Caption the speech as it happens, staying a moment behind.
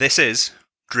This is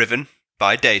Driven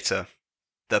by Data,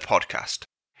 the podcast.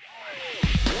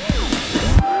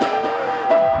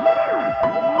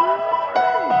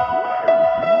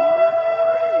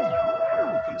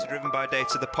 Welcome to Driven by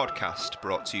Data, the podcast,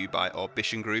 brought to you by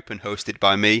Orbition Group and hosted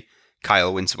by me,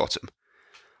 Kyle Winterbottom.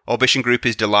 Orbition Group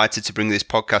is delighted to bring this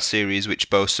podcast series,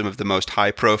 which boasts some of the most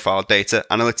high-profile data,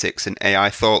 analytics and AI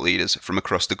thought leaders from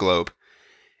across the globe.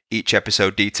 Each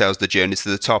episode details the journey to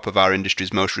the top of our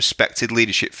industry's most respected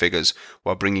leadership figures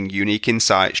while bringing unique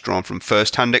insights drawn from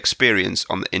first-hand experience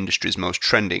on the industry's most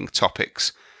trending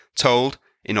topics, told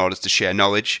in order to share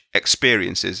knowledge,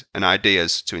 experiences and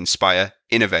ideas to inspire,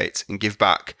 innovate and give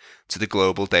back to the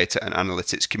global data and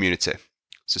analytics community.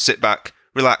 So sit back,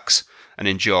 relax and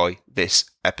enjoy this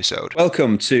episode.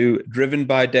 Welcome to Driven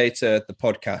by Data, the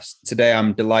podcast. Today,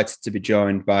 I'm delighted to be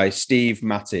joined by Steve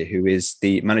Matty, who is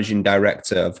the Managing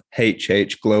Director of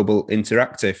HH Global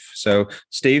Interactive. So,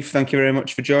 Steve, thank you very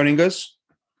much for joining us.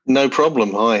 No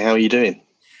problem. Hi, how are you doing?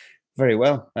 Very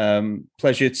well.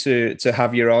 Pleasure to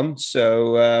have you on.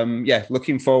 So,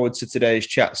 looking forward to today's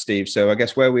chat, Steve. So I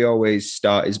guess where we always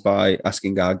start is by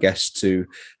asking our guests to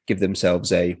give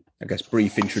themselves a,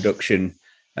 brief introduction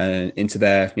into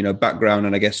their, background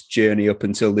and journey up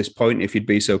until this point, if you'd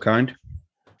be so kind.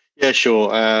 Yeah, sure.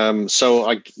 So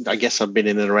I guess I've been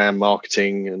in and around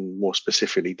marketing and more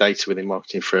specifically data within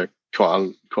marketing for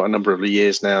quite a number of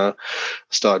years now. I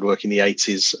started working in the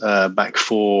 80s back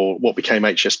for what became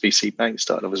HSBC Bank.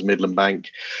 Started off as Midland Bank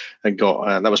and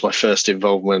got that was my first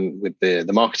involvement with the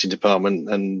marketing department,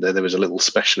 and there was a little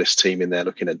specialist team in there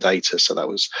looking at data. So that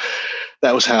was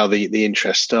how the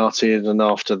interest started. And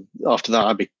after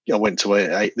that, I went to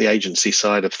the agency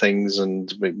side of things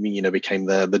and became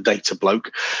the data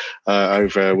bloke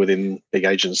over within big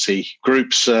agency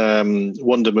groups.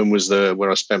 Wunderman was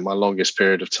where I spent my longest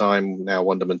period of time. Now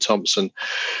Wunderman Thompson,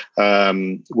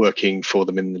 working for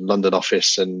them in the London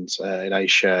office and in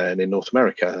Asia and in North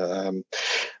America.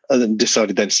 And then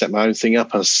decided then to set my own thing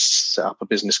up. I set up a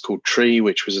business called Tree,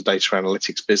 which was a data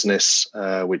analytics business,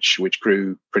 which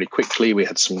grew pretty quickly. We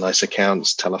had some nice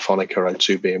accounts, Telefonica,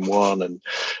 O2 being one, and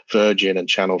Virgin and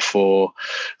Channel 4.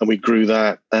 And we grew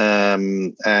that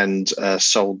and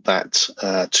sold that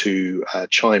to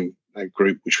Chime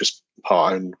Group, which was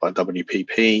part owned by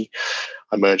WPP.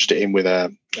 I merged it in with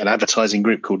an advertising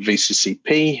group called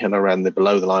VCCP, and I ran the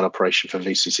below-the-line operation for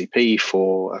VCCP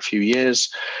for a few years.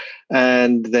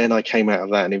 And then I came out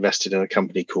of that and invested in a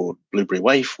company called Blueberry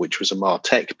Wave, which was a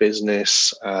MarTech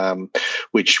business,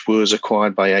 which was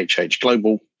acquired by HH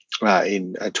Global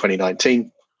in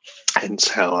 2019. Hence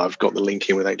how I've got the link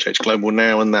in with HH Global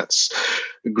now, and that's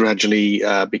gradually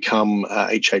become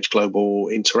HH Global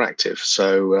Interactive,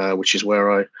 so which is where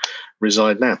I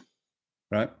reside now.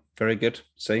 Right, very good.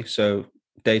 See, so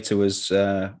data was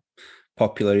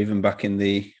popular even back in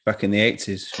the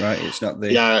 80s, right? It's not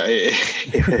the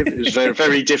it was very,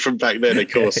 very different back then,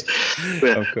 of course.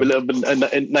 Yeah,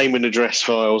 name and address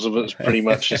files was pretty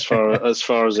much as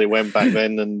far as it went back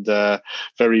then, and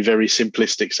very, very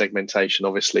simplistic segmentation.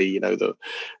 Obviously, the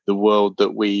world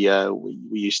that we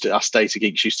used to, us data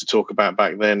geeks used to talk about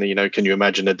back then. Can you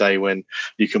imagine a day when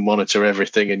you can monitor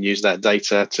everything and use that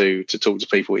data to talk to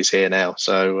people? It's here now.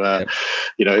 So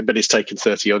but it's taken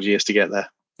 30 odd years to get there.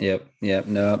 Yep.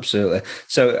 No, absolutely.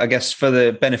 So I guess for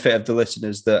the benefit of the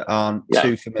listeners that aren't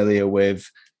too familiar with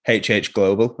HH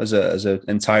Global as a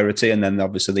entirety, and then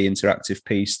obviously the interactive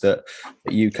piece that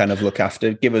you kind of look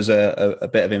after, give us a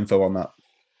bit of info on that.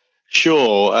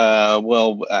 Sure.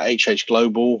 HH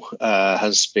Global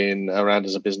has been around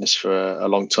as a business for a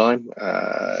long time.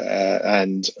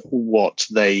 And what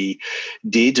they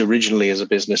did originally as a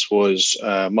business was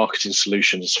marketing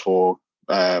solutions for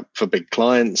big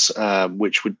clients,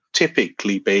 which would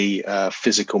typically be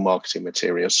physical marketing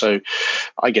materials. So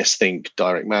I guess think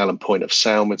direct mail and point of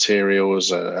sale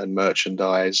materials and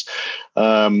merchandise.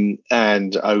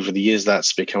 And over the years,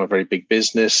 that's become a very big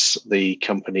business. The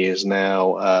company is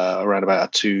now around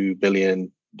about a $2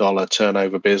 billion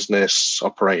turnover business,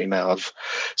 operating out of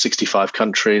 65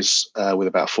 countries with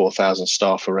about 4,000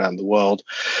 staff around the world.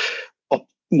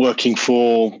 Working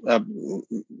for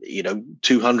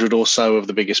 200 or so of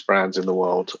the biggest brands in the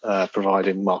world,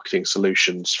 providing marketing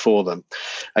solutions for them.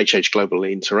 HH Global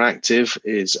Interactive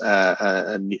is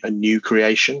a new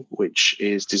creation, which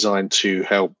is designed to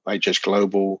help HH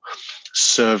Global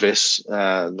service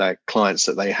their clients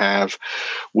that they have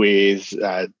with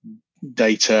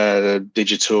data,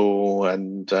 digital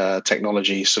and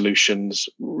technology solutions,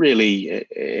 really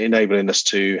enabling us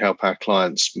to help our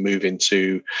clients move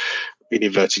into in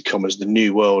inverted commas, the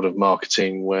new world of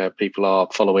marketing, where people are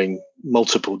following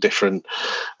multiple different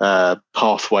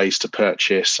pathways to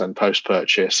purchase and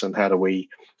post-purchase, and how do we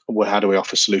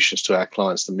offer solutions to our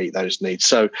clients to meet those needs.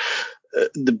 So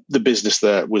the business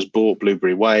that was bought,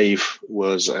 Blueberry Wave,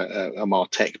 was a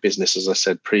MarTech business, as I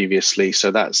said previously.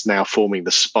 So that's now forming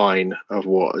the spine of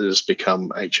what has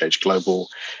become HH Global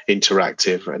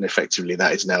Interactive, and effectively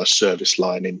that is now a service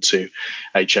line into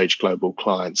HH Global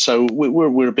clients. So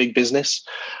we're a big business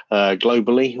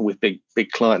globally with big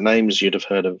client names. You'd have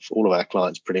heard of all of our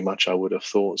clients pretty much, I would have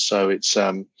thought. So it's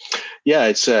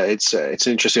it's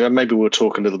interesting. And maybe we'll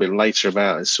talk a little bit later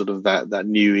about sort of that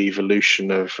new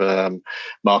evolution of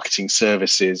marketing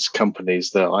services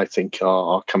companies that I think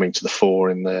are coming to the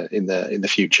fore in the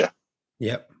future.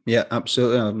 Yeah,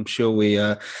 absolutely. I'm sure we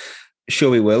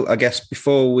will. I guess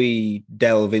before we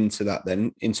delve into that,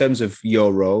 then, in terms of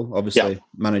your role, obviously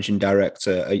managing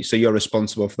director, so you're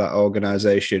responsible for that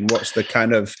organization. What's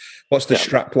the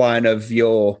strap line of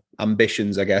your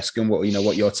ambitions, I guess, and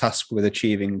what you're tasked with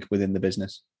achieving within the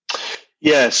business?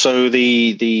 Yeah, so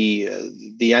the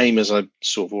aim, as I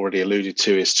sort of already alluded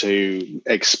to, is to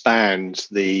expand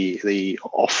the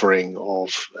offering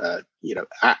of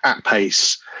at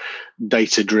pace,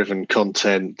 data-driven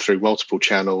content through multiple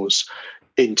channels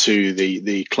into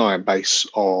the client base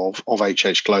of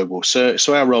HH Global. So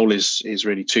our role is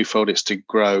really twofold. It's to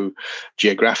grow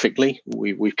geographically.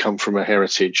 We've come from a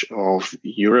heritage of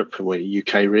Europe, and we're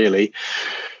UK really,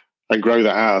 and grow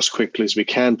that out as quickly as we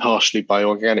can, partially by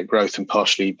organic growth and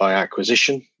partially by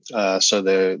acquisition, so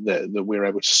that we're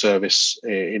able to service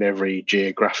in every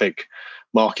geographic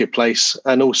marketplace,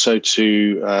 and also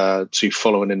to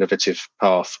follow an innovative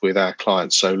path with our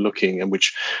clients. So looking, and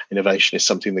which innovation is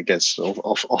something that gets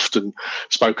often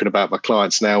spoken about by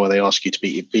clients now, where they ask you to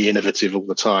be innovative all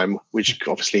the time, which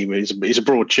obviously is a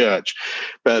broad church.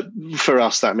 But for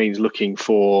us, that means looking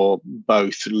for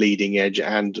both leading edge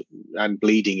and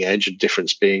bleeding edge. The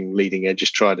difference being leading edge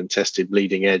is tried and tested,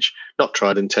 bleeding edge not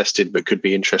tried and tested, but could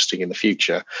be interesting in the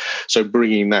future. So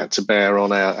bringing that to bear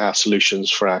on our solutions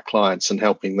for our clients and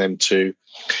helping them to,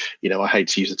 I hate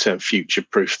to use the term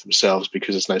future-proof themselves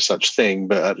because there's no such thing,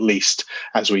 but at least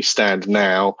as we stand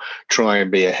now, try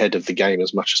and be ahead of the game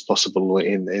as much as possible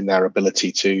in their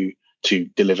ability to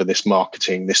deliver this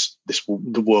marketing,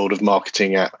 the world of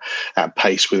marketing at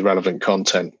pace with relevant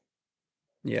content.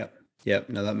 Yeah.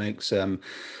 No, that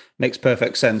makes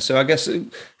perfect sense. So I guess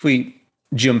if we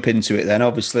jump into it, then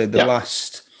obviously the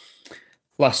last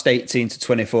 18 to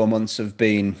 24 months have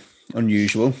been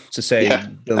unusual, to say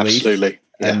the least. Absolutely.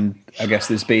 And I guess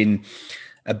there's been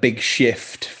a big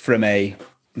shift from a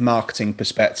marketing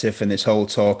perspective, and this whole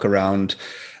talk around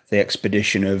the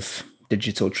expedition of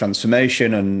digital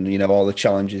transformation and all the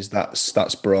challenges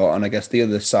that's brought. And I guess the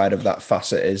other side of that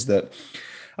facet is that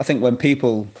I think when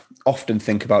people often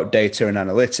think about data and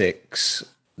analytics,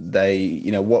 they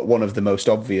one of the most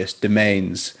obvious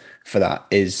domains for that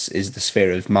is the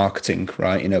sphere of marketing,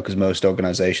 right? Because most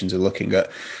organizations are looking at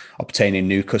obtaining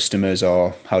new customers,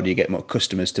 or how do you get more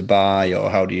customers to buy, or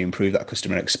how do you improve that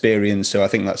customer experience. So I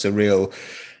think that's a real,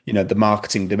 the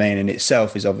marketing domain in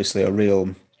itself is obviously a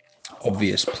real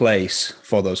obvious place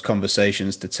for those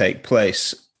conversations to take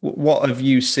place. What have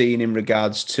you seen in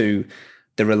regards to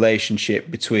the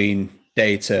relationship between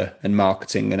data and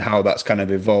marketing, and how that's kind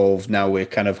of evolved? Now we're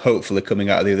kind of hopefully coming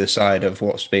out of the other side of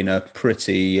what's been a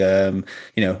pretty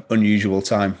unusual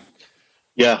time.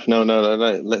 Yeah, no.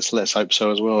 Let's hope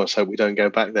so as well. Let's hope we don't go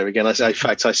back there again. In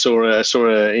fact, I saw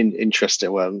a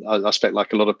interesting. Well, I expect,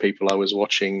 like a lot of people, I was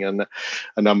watching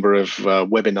a number of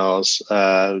webinars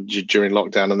during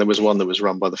lockdown, and there was one that was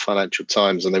run by the Financial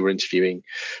Times, and they were interviewing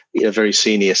very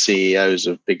senior CEOs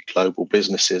of big global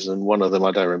businesses, and one of them,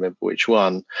 I don't remember which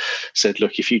one, said,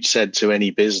 "Look, if you'd said to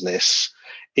any business,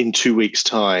 in 2 weeks'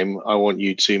 time, I want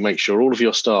you to make sure all of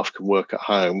your staff can work at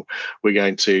home. We're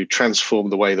going to transform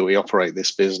the way that we operate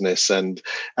this business and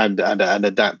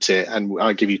adapt it. And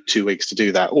I give you 2 weeks to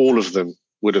do that." All of them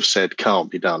would have said,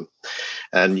 "Can't be done."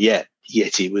 And yet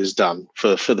it was done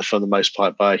for the most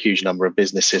part by a huge number of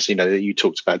businesses. You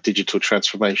talked about digital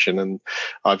transformation, and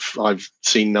I've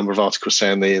seen a number of articles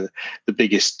saying the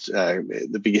biggest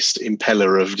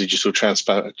impeller of digital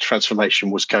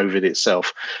transformation was COVID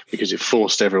itself, because it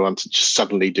forced everyone to just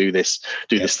suddenly do this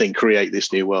thing, create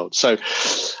this new world. So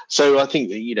I think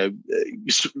that,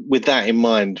 with that in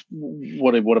mind,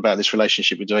 what about this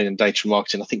relationship between data and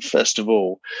marketing? I think first of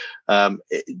all,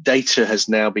 data has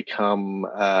now become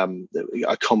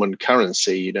a common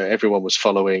currency. Everyone was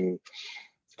following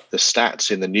the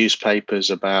stats in the newspapers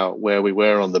about where we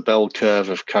were on the bell curve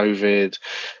of COVID.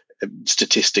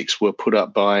 statistics were put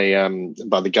up by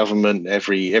the government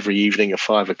every evening at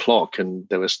 5 o'clock, and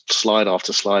there was slide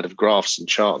after slide of graphs and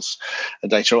charts and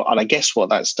data. And I guess what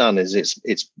that's done is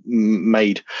it's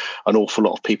made an awful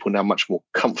lot of people now much more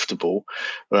comfortable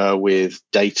with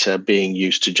data being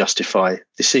used to justify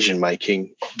decision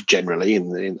making generally.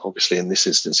 Obviously in this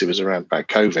instance, it was around about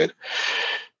COVID.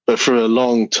 But for a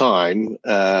long time,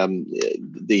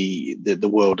 the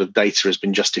world of data has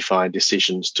been justifying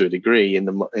decisions to a degree in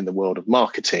the world of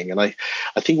marketing. And I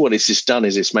think what it's just done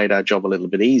is it's made our job a little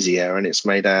bit easier, and it's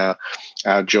made our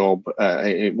job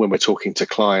when we're talking to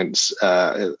clients,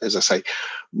 as I say,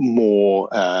 more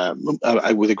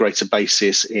with a greater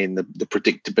basis in the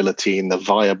predictability and the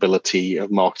viability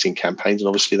of marketing campaigns, and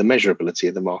obviously the measurability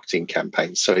of the marketing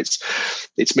campaigns. So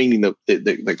it's meaning that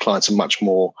the clients are much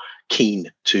more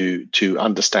keen to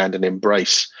understand and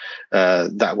embrace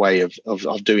that way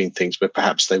of doing things, but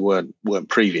perhaps they weren't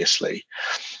previously.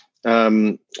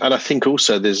 And I think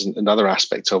also there's another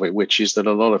aspect of it, which is that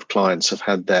a lot of clients have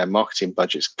had their marketing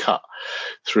budgets cut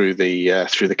through the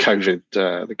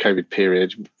COVID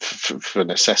period for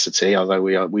necessity. Although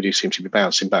we do seem to be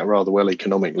bouncing back rather well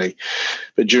economically,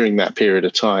 but during that period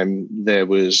of time, there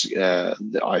was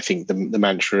I think the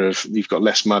mantra of "you've got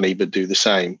less money but do the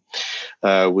same"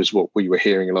 was what we were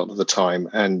hearing a lot of the time,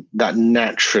 and that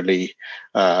naturally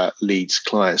leads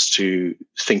clients to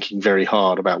thinking very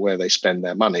hard about where they spend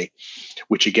their money,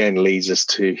 which again leads us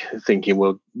to thinking,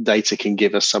 well, data can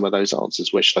give us some of those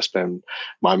answers. Where should I spend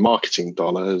my marketing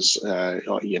dollars?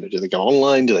 Do they go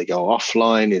online? Do they go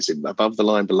offline? Is it above the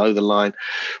line, below the line?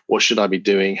 What should I be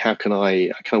doing? How can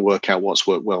I work out what's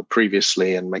worked well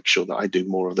previously and make sure that I do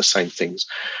more of the same things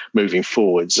moving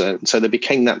forwards? So there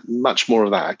became that much more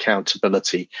of that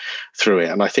accountability through it.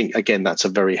 And I think, again, that's a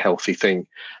very healthy thing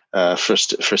for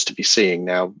us to be seeing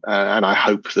now, and I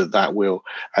hope that will,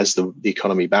 as the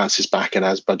economy bounces back and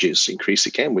as budgets increase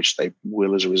again, which they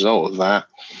will as a result of that,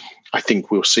 I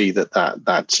think we'll see that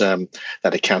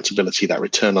accountability, that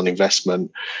return on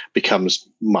investment, becomes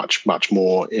much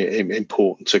more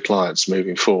important to clients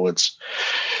moving forwards.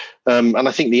 And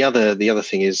I think the other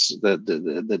thing is that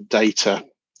the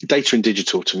data and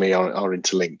digital, to me, are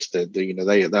interlinked.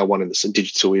 They're one in the same.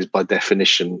 Digital is by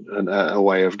definition a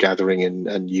way of gathering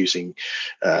and using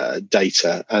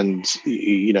data. And as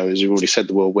you've already said,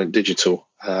 the world went digital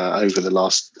over the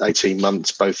last 18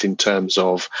 months, both in terms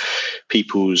of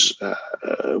people's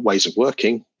ways of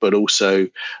working, but also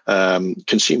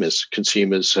consumers.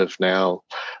 Consumers have now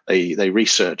they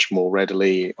research more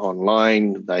readily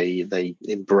online. They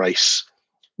embrace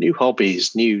new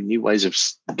hobbies, new ways of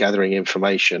gathering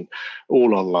information,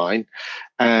 all online,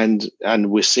 and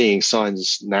we're seeing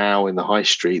signs now in the high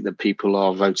street that people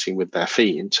are voting with their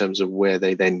feet in terms of where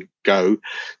they then go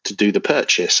to do the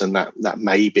purchase, and that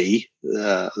may be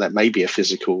a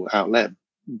physical outlet,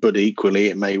 but equally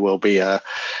it may well be a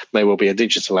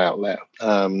digital outlet,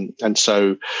 and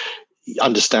so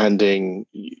understanding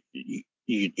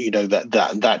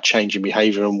that change in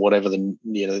behavior and whatever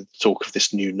the talk of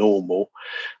this new normal,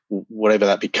 whatever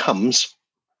that becomes,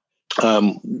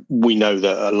 we know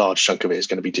that a large chunk of it is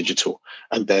going to be digital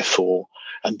and therefore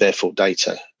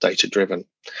data driven.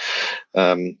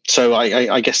 So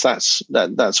I guess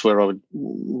that's where I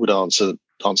would answer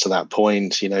that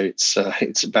point.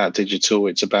 It's about digital,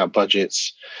 it's about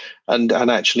budgets, and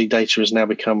actually data has now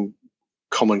become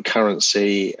common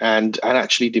currency and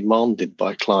actually demanded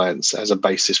by clients as a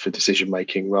basis for decision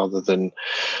making, rather than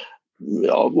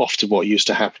often what used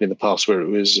to happen in the past, where it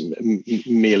was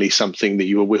merely something that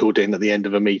you were wheeled in at the end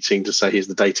of a meeting to say, here's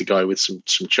the data guy with some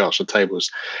charts and tables.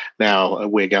 Now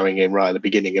we're going in right at the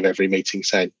beginning of every meeting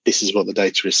saying, this is what the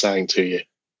data is saying to you.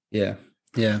 Yeah.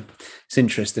 It's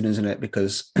interesting, isn't it?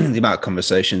 Because the amount of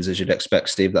conversations, as you'd expect,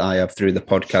 Steve, that I have through the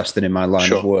podcast and in my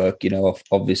line of work,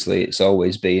 obviously it's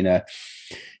always been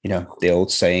the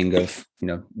old saying of,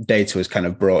 data was kind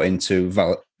of brought in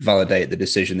to validate the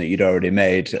decision that you'd already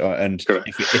made. And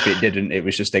if it didn't, it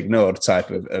was just ignored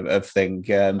type of thing.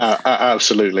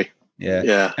 Absolutely.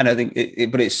 Yeah. And I think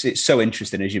but it's so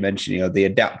interesting, as you mentioned, the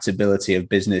adaptability of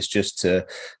business just to,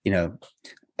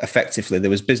 effectively,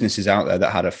 there was businesses out there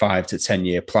that had a 5 to 10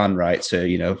 year plan, right,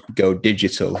 to go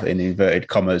digital in inverted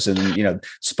commas, and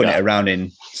spun it around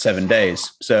in 7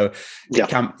 days. So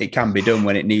it can be done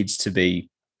when it needs to be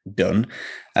done.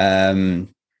 And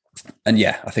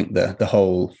I think the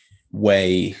whole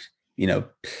way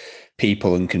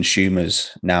people and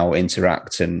consumers now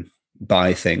interact and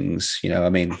buy things. I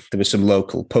mean, there were some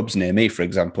local pubs near me, for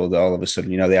example, that all of a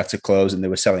sudden, they had to close and they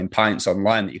were selling pints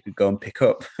online that you could go and pick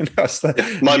up.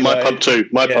 My pub too.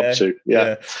 Pub too.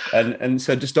 Yeah. And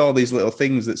so just all these little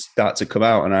things that start to come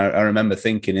out. And I remember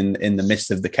thinking in the midst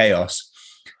of the chaos,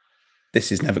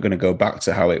 this is never going to go back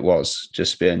to how it was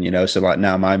just being, so like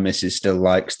now my missus still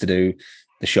likes to do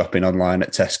the shopping online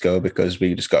at Tesco because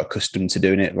we just got accustomed to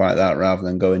doing it like that rather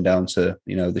than going down to,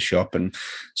 the shop and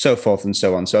so forth and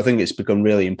so on. So I think it's become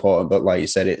really important. But like you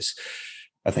said,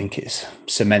 I think it's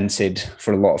cemented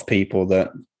for a lot of people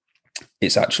that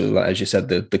it's actually, like, as you said,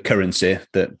 the currency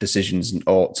that decisions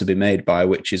ought to be made by,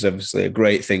 which is obviously a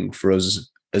great thing for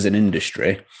us as an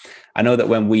industry. I know that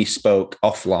when we spoke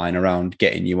offline around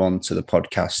getting you onto the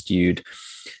podcast, you'd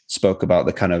spoke about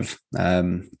the kind of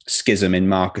schism in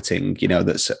marketing,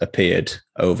 that's appeared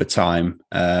over time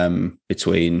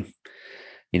between,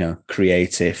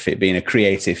 creative, it being a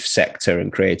creative sector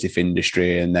and creative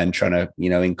industry, and then trying to,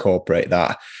 incorporate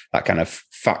that kind of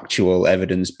factual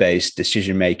evidence-based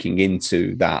decision-making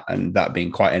into that, and that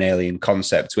being quite an alien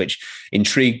concept, which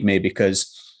intrigued me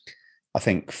because I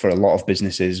think for a lot of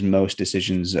businesses, most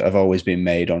decisions have always been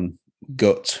made on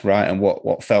gut, right? And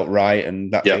what felt right,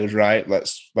 and that feels right.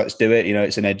 Let's do it.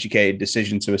 It's an educated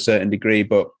decision to a certain degree,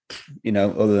 but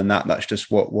other than that, that's just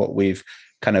what we've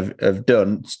kind of have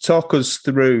done. Talk us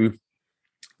through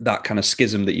that kind of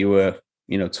schism that you were,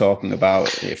 talking about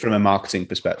from a marketing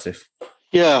perspective.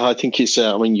 Yeah, I think it's.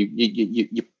 I mean,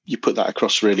 you put that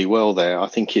across really well there. I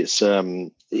think it's.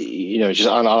 Just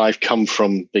and I've come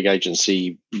from big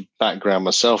agency background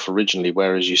myself originally,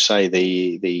 where, as you say,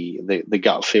 the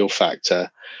gut feel factor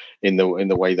in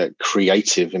the way that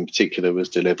creative in particular was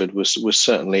delivered was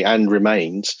certainly and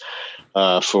remains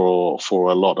for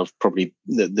a lot of probably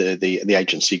the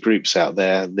agency groups out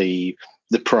there the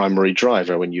primary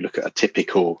driver when you look at a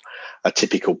typical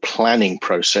planning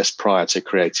process prior to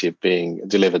creative being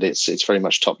delivered. It's very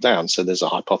much top down. So there's a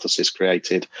hypothesis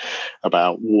created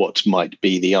about what might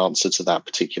be the answer to that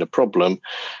particular problem,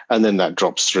 and then that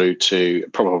drops through to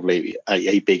probably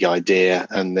a big idea,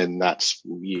 and then that's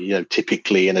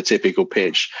typically in a typical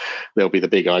pitch there'll be the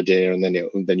big idea, and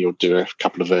then you'll do a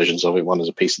couple of versions of it. One as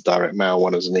a piece of direct mail,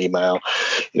 one as an email,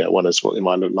 one as what it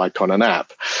might look like on an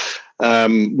app.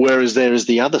 Whereas there is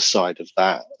the other side of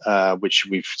that, which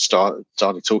we've started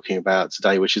talking about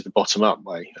today, which is the bottom-up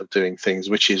way of doing things,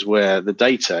 which is where the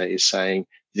data is saying,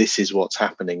 this is what's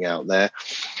happening out there,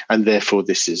 and therefore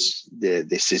this is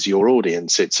your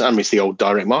audience. It's the old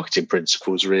direct marketing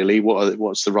principles, really.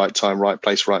 What's the right time, right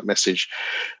place, right message,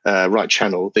 right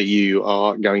channel that you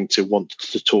are going to want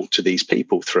to talk to these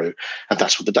people through, and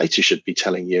that's what the data should be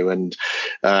telling you. And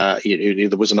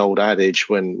there was an old adage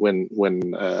when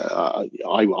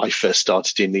I first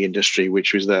started in the industry,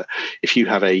 which was that if you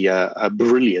have a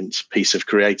brilliant piece of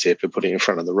creative and put it in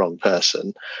front of the wrong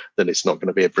person, then it's not going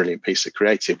to be a brilliant piece of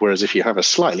creative. Whereas if you have a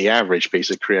slightly average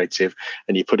piece of creative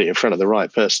and you put it in front of the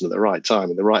right person at the right time,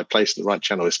 in the right place, in the right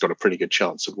channel, it's got a pretty good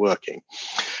chance of working.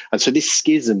 And so this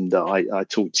schism that I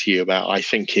talked to you about, I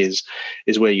think is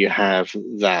where you have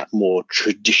that more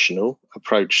traditional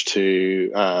approach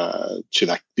to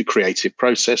that the creative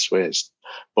process, where it's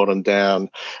bottom down.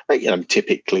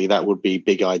 Typically that would be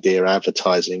big idea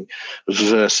advertising,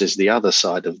 versus the other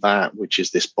side of that, which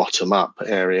is this bottom up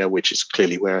area, which is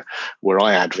clearly where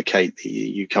I advocate that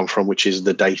you come from, which is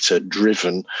the data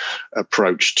driven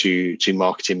approach to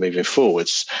marketing moving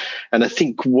forwards. And I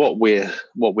think what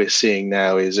we're seeing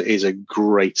now is a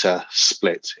greater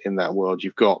split in that world.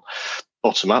 You've got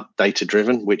bottom up, data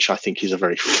driven, which I think is a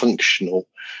very functional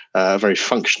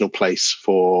place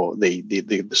for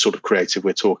the sort of creative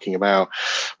we're talking about,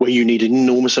 where you need an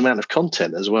enormous amount of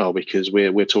content as well, because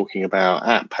we're talking about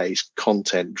app-based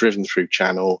content driven through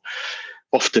channel,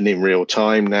 often in real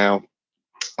time now,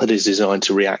 that is designed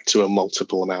to react to a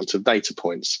multiple amount of data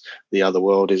points. The other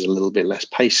world is a little bit less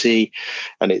pacey,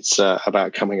 and it's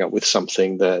about coming up with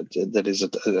something that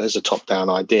is a top-down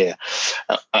idea.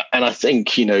 And I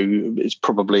think, it's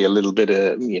probably a little bit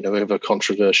of a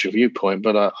controversial viewpoint,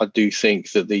 but I do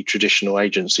think that the traditional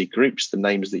agency groups, the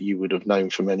names that you would have known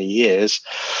for many years,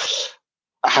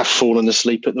 have fallen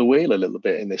asleep at the wheel a little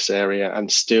bit in this area,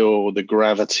 and still the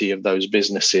gravity of those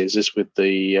businesses is with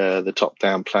the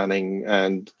top-down planning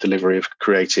and delivery of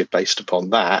creative based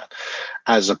upon that,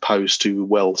 as opposed to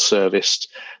well-serviced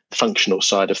functional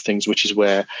side of things, which is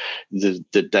where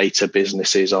the data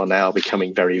businesses are now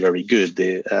becoming very, very good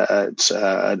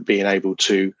at being able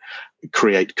to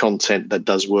create content that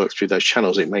does work through those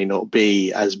channels. It may not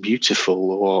be as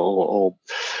beautiful or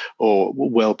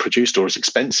well produced, or as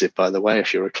expensive, by the way,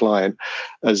 if you're a client,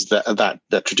 as that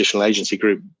traditional agency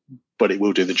group but it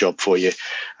will do the job for you,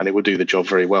 and it will do the job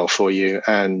very well for you.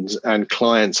 And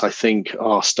clients, I think,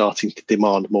 are starting to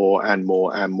demand more and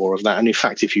more and more of that. And in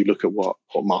fact, if you look at what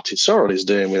Martin Sorrell is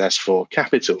doing with S4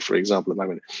 Capital, for example, at the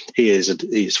moment,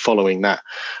 he's following that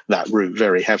route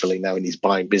very heavily now, and he's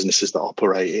buying businesses that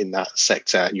operate in that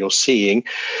sector. And you're seeing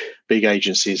big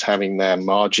agencies having their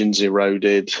margins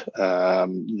eroded.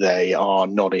 They are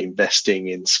not investing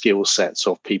in skill sets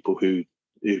of people who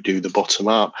do the bottom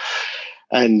up.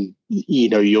 And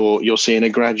you're seeing a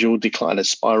gradual decline, a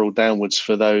spiral downwards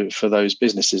for those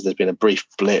businesses. There's been a brief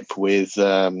blip with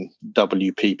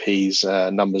WPP's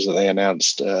numbers that they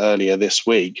announced earlier this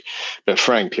week, but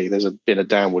frankly, there's been a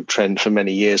downward trend for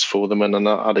many years for them, and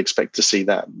I'd expect to see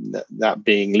that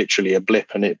being literally a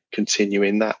blip and it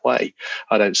continuing that way.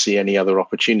 I don't see any other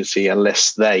opportunity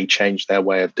unless they change their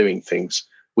way of doing things,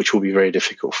 which will be very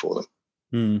difficult for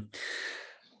them.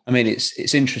 I mean,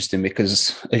 it's interesting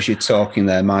because as you're talking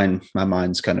there, my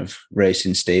mind's kind of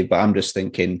racing, Steve, but I'm just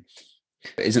thinking,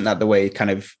 isn't that the way kind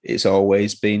of it's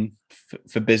always been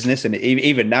for business? And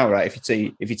even now, right,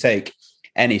 if you take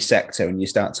any sector and you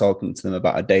start talking to them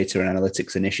about a data and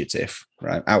analytics initiative,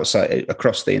 right,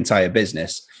 across the entire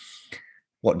business,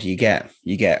 what do you get?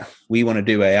 You get, we want to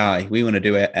do AI, we want to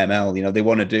do ML, they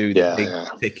want to do the big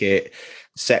ticket,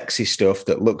 sexy stuff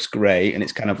that looks great. And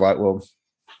it's kind of like, well,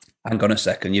 hang on a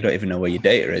second, you don't even know where your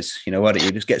data is. Why don't you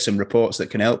just get some reports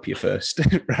that can help you first,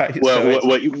 right?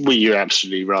 Well, you're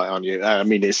absolutely right, aren't you? I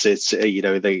mean, it's that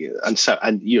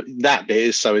bit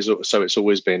is so it's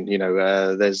always been.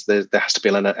 There has to be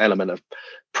an element of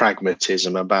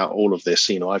pragmatism about all of this.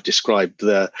 I've described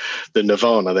the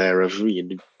nirvana there of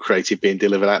creative being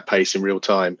delivered at pace in real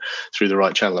time through the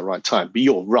right channel at the right time. But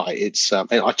you're right. It's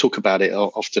I talk about it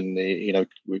often.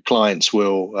 Clients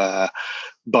will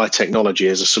buy technology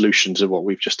as a solution to what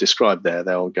we've just described there.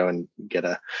 They'll go and get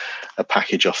a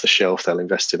package off the shelf. They'll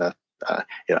invest in a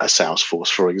Salesforce,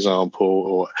 for example,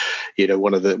 or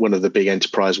one of the big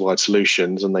enterprise-wide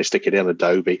solutions, and they stick it in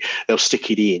Adobe. They'll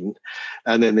stick it in,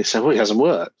 and then they say, "Well, it hasn't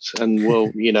worked." And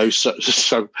well,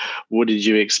 so what did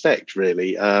you expect,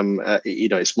 really?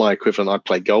 It's my equivalent. I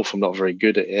play golf. I'm not very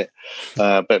good at it,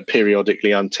 but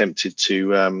periodically I'm tempted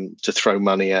to throw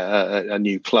money at a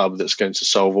new club that's going to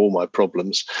solve all my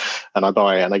problems, and I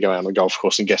buy it and I go out on the golf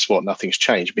course, and guess what? Nothing's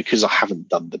changed because I haven't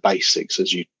done the basics,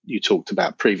 as you talked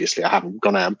about previously. I haven't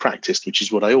gone out and practiced, which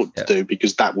is what I ought to do,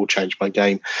 because that will change my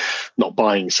game, not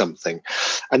buying something.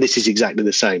 And this is exactly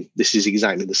the same.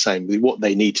 What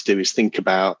they need to do is think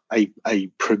about a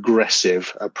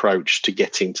progressive approach to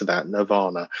getting to that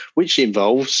nirvana, which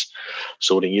involves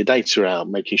sorting your data out,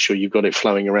 making sure you've got it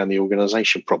flowing around the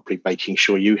organization properly, making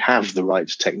sure you have the right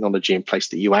technology in place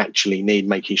that you actually need,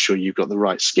 making sure you've got the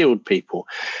right skilled people,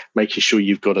 making sure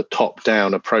you've got a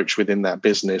top-down approach within that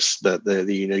business that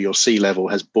your C-level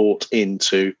has bought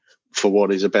into, for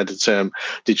what is a better term,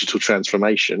 digital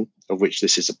transformation, of which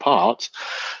this is a part,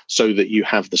 so that you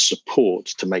have the support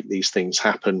to make these things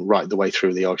happen right the way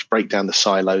through the arcs, break down the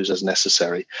silos as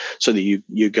necessary, so that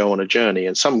you go on a journey.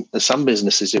 And some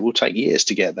businesses, it will take years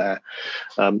to get there,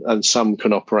 and some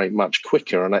can operate much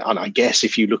quicker. And I guess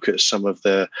if you look at some of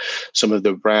the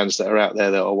brands that are out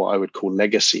there that are what I would call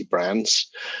legacy brands,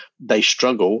 they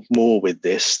struggle more with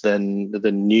this than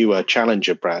the newer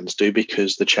challenger brands do,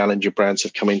 because the challenger brands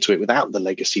have come into it without the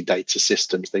legacy data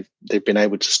systems. They've been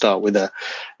able to start with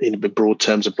in broad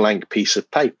terms, a blank piece of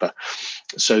paper.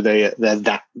 So they're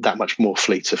that much more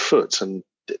fleet of foot. And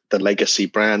the legacy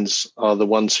brands are the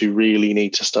ones who really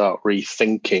need to start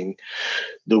rethinking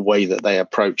the way that they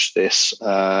approach this,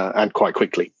 and quite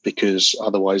quickly, because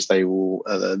otherwise they will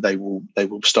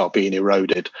start being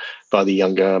eroded by the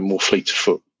younger, more fleet of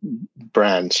foot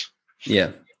brands.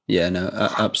 No,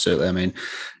 absolutely. I mean,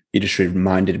 you just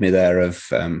reminded me there of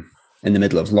in the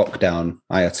middle of lockdown,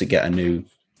 I had to get a new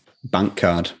bank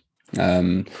card,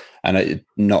 and it had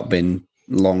not been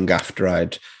long after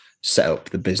I'd set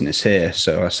up the business here.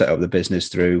 So I set up the business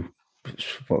through,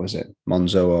 what was it,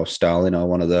 Monzo or Starling or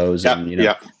one of those,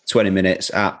 20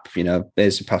 minutes app,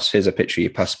 here's a picture of your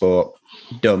passport,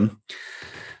 done.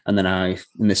 And then I,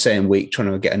 in the same week,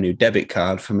 trying to get a new debit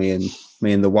card for me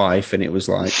and the wife, and it was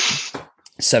like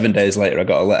 7 days later, I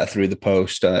got a letter through the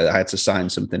post. I had to sign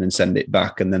something and send it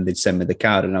back, and then they'd send me the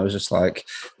card. And I was just like,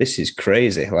 this is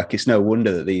crazy. Like, it's no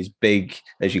wonder that these big,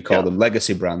 as you call them,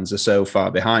 legacy brands are so far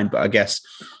behind. But I guess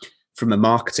from a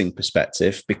marketing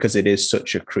perspective, because it is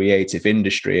such a creative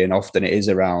industry, and often it is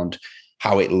around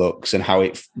how it looks and how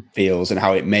it feels and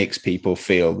how it makes people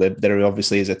feel, there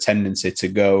obviously is a tendency to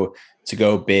go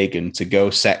big and to go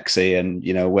sexy. And,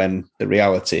 when the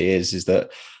reality is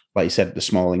that like you said, the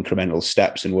small incremental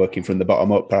steps and working from the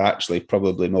bottom up are actually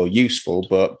probably more useful,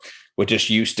 but we're just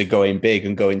used to going big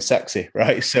and going sexy,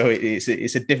 right? So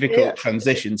it's a difficult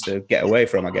transition to get away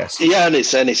from, I guess. Yeah, and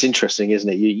it's interesting, isn't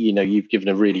it? You know, you've given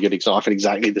a really good example. I think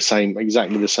exactly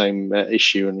the same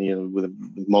issue, and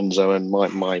with Monzo and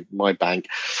my bank,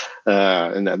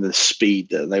 and the speed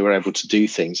that they were able to do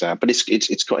things at. But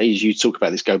it's got, as you talk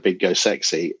about this, go big, go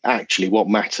sexy. Actually, what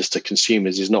matters to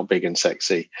consumers is not big and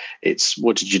sexy. It's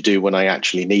what did you do when I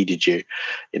actually needed you?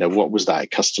 You know, what was that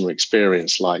customer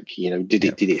experience like? You know, did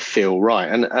it feel right?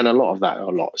 And a lot of that,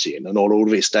 and not all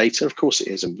of it's data, of course it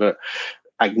isn't, but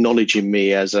acknowledging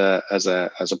me as a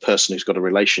person who's got a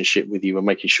relationship with you and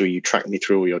making sure you track me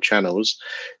through all your channels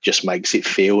just makes it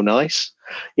feel nice.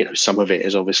 You know, some of it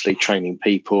is obviously training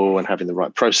people and having the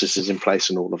right processes in place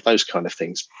and all of those kind of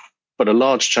things. But a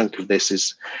large chunk of this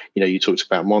is, you know, you talked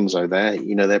about Monzo there,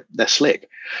 you know, they're slick.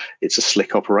 It's a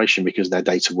slick operation because their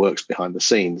data works behind the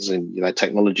scenes, and you know,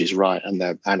 technology is right, and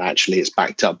actually it's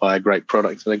backed up by a great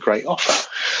product and a great offer.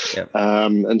 Yep.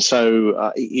 And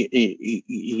so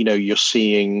you know, you're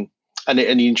seeing, and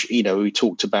you know, we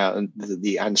talked about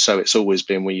and so it's always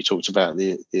been, when you talked about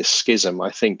the schism,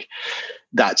 I think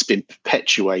that's been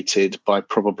perpetuated by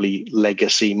probably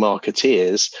legacy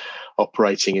marketeers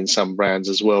operating in some brands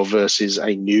as well, versus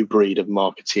a new breed of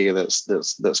marketeer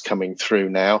that's coming through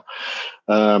now.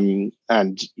 And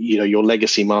you know, your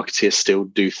legacy marketeers still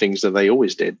do things that they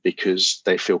always did because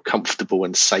they feel comfortable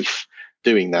and safe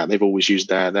doing that. They've always used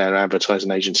their advertising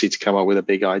agency to come up with a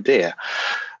big idea,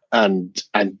 and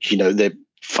you know, they're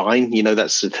fine. You know,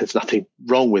 there's nothing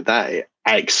wrong with that,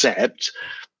 except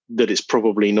that it's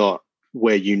probably not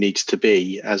where you need to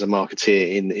be as a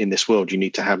marketeer in this world. You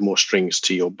need to have more strings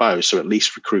to your bow, so at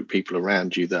least recruit people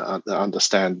around you that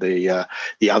understand the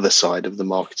other side of the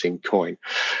marketing coin.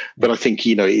 But I think,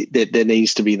 you know, there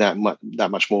needs to be that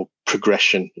much more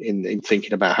progression in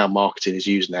thinking about how marketing is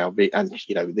used now. And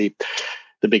you know,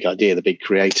 the big idea, the big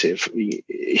creative.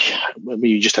 I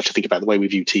mean, you just have to think about the way we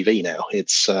view TV now.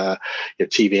 It's you know,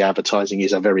 TV advertising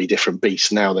is a very different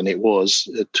beast now than it was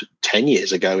 10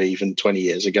 years ago, even 20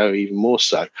 years ago, even more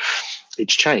so.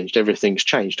 It's changed. Everything's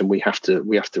changed, and we have to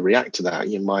react to that.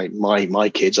 You know, my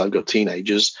kids, I've got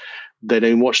teenagers. They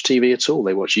don't watch TV at all.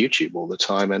 They watch YouTube all the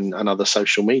time and other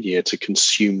social media to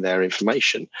consume their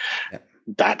information. Yeah.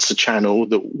 That's a channel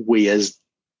that we as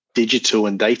digital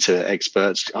and data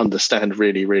experts understand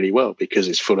really, really well, because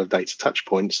it's full of data touch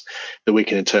points that we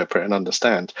can interpret and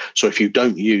understand. So if you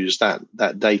don't use that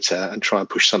data and try and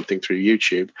push something through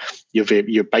YouTube,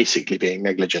 you're basically being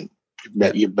negligent.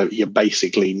 Yeah. You're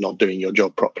basically not doing your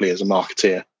job properly as a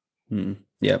marketeer.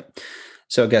 Yeah.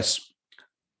 So I guess,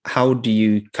 how do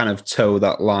you kind of toe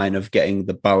that line of getting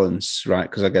the balance right?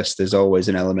 Because I guess there's always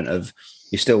an element of,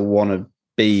 you still want to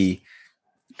be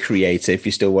creative,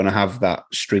 you still want to have that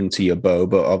string to your bow,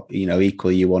 but you know,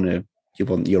 equally you want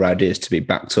your ideas to be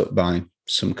backed up by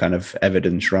some kind of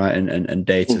evidence, right, and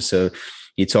data. So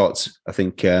you talked, I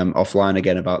think, offline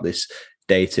again about this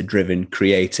data-driven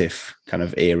creative kind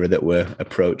of era that we're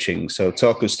approaching. So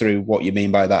talk us through what you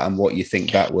mean by that and what you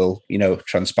think that will, you know,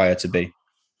 transpire to be.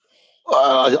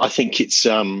 I think it's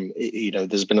you know,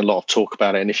 there's been a lot of talk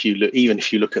about it, and if you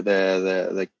look at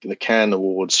the Cannes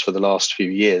Awards for the last few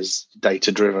years, data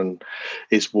driven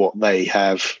is what they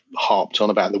have harped on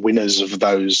about. The winners of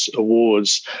those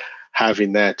awards have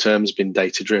in their terms been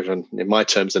data driven. In my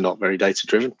terms, they're not very data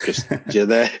driven, because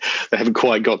they haven't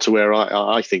quite got to where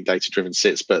I think data driven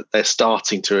sits, but they're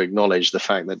starting to acknowledge the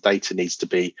fact that data needs to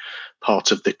be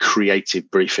part of the creative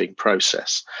briefing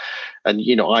process. And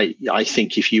you know, I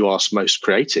think if you ask most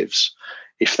creatives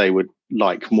if they would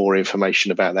like more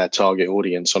information about their target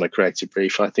audience on a creative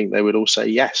brief, I think they would all say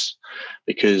yes,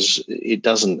 because it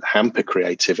doesn't hamper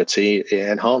creativity, it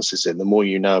enhances it. The more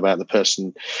you know about the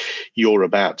person you're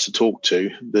about to talk to,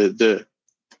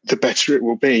 the better it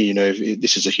will be. You know,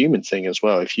 this is a human thing as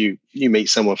well. If you meet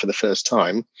someone for the first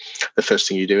time, the first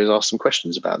thing you do is ask them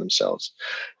questions about themselves,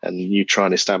 and you try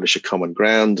and establish a common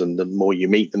ground. And the more you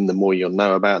meet them, the more you'll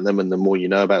know about them, and the more you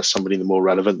know about somebody, the more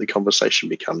relevant the conversation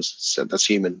becomes. So that's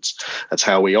humans. That's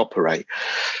how we operate.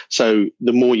 So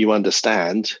the more you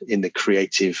understand in the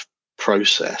creative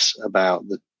process about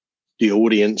the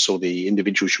audience or the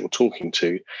individuals you're talking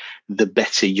to, the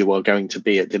better you are going to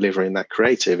be at delivering that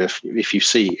creative.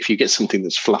 If you get something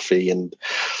that's fluffy and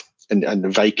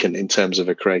vacant in terms of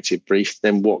a creative brief,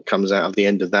 then what comes out of the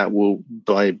end of that will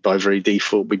by very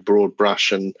default be broad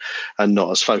brush and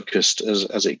not as focused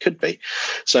as it could be.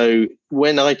 So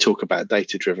when I talk about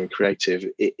data driven creative,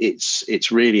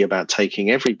 it's really about taking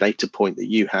every data point that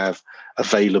you have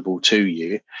available to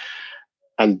you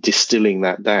and distilling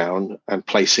that down and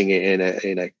placing it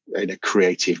in a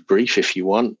creative brief, if you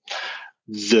want,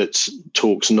 that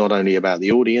talks not only about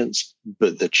the audience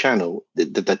but the channel,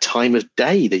 the time of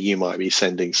day that you might be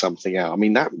sending something out. I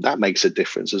mean, that makes a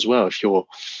difference as well.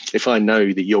 If I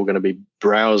know that you're going to be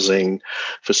browsing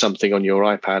for something on your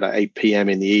iPad at 8 p.m.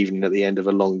 in the evening at the end of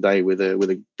a long day with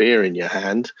a beer in your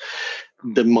hand,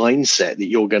 the mindset that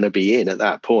you're going to be in at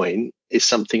that point is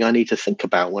something I need to think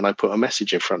about when I put a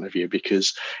message in front of you,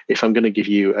 because if I'm going to give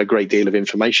you a great deal of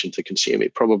information to consume,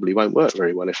 it probably won't work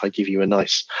very well if I give you a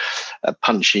nice,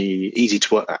 punchy, easy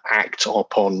to act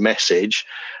upon message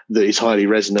that is highly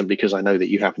resonant because I know that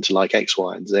you happen to like X,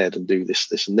 Y, and Z and do this,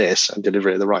 this, and this and deliver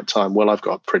it at the right time. Well, I've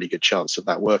got a pretty good chance of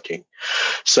that working.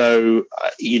 So,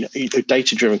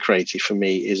 data-driven creative for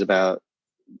me is about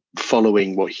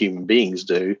following what human beings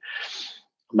do,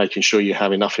 making sure you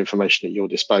have enough information at your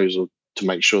disposal to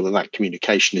make sure that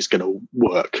communication is going to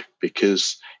work.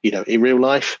 Because, in real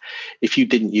life, if you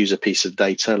didn't use a piece of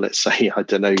data, let's say, I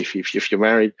don't know if you're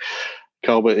married,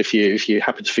 Carl, but if you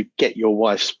happen to forget your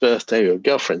wife's birthday or your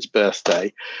girlfriend's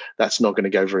birthday, that's not going to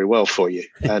go very well for you.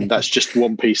 And that's just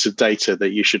one piece of data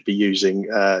that you should be using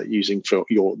for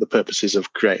the purposes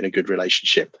of creating a good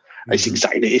relationship.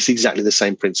 Mm-hmm. It's exactly the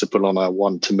same principle on our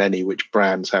one-to-many, which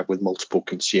brands have with multiple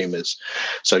consumers.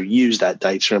 So use that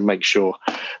data and make sure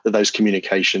that those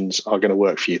communications are going to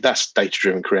work for you. That's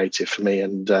data-driven creative for me,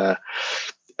 and I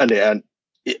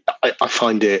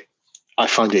find it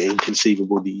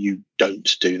inconceivable that you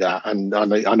don't do that. And I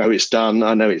know it's done.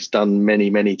 I know it's done many,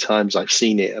 many times. I've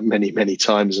seen it many, many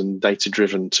times. And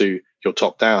data-driven to your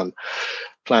top-down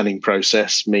planning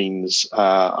process means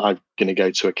I'm going to go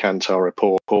to a Kantar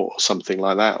report or something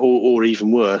like that, or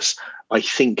even worse, I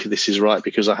think this is right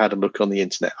because I had a look on the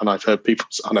internet, and I've heard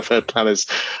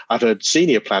I've heard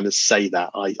senior planners say that.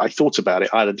 I thought about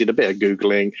it, I did a bit of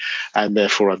Googling, and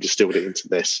therefore I've distilled it into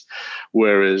this.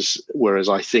 Whereas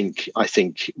I think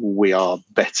we are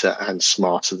better and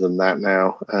smarter than that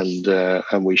now,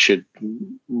 and we should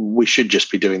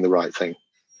just be doing the right thing.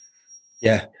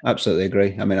 Yeah, absolutely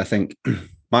agree. I mean, I think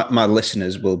my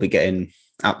listeners will be getting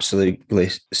absolutely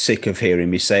sick of hearing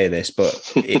me say this,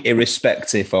 but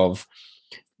irrespective of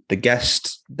the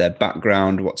guest, their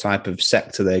background, what type of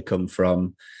sector they come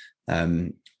from,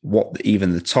 what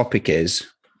even the topic is,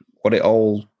 what it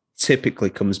all typically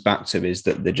comes back to is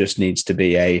that there just needs to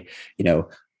be a,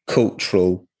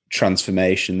 cultural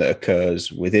transformation that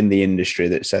occurs within the industry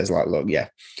that says, like, look, yeah,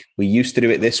 we used to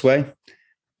do it this way.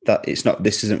 That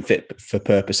this isn't fit for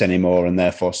purpose anymore, and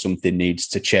therefore something needs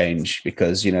to change,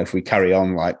 because if we carry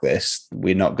on like this,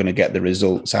 we're not going to get the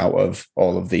results out of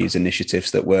all of these initiatives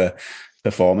that we're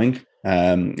performing.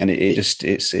 And it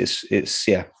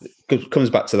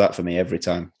comes back to that for me every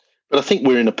time. But I think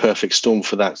we're in a perfect storm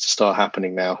for that to start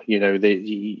happening now. You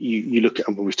look at,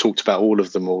 and we've talked about all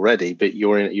of them already, but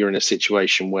you're in a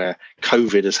situation where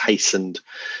COVID has hastened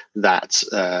that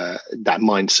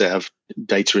mindset of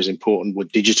data is important,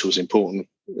 what digital is important.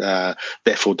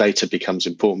 Therefore, data becomes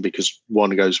important because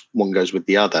one goes with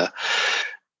the other.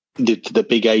 The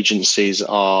big agencies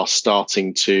are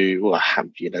starting to,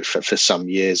 for some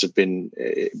years have been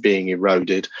being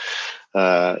eroded.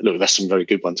 Look, there's some very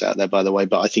good ones out there, by the way.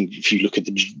 But I think if you look at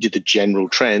the general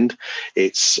trend,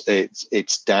 it's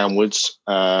downwards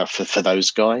for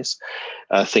those guys.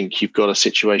 I think you've got a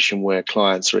situation where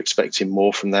clients are expecting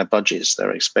more from their budgets.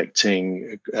 They're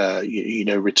expecting,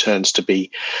 returns to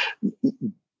be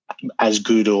as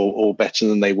good or better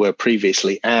than they were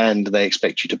previously, and they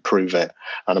expect you to prove it.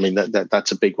 And I mean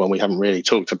that's a big one. We haven't really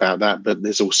talked about that, but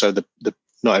there's also the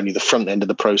not only the front end of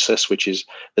the process, which is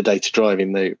the data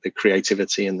driving the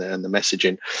creativity and the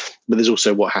messaging, but there's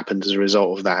also what happens as a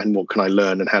result of that, and what can I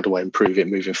learn and how do I improve it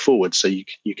moving forward. So you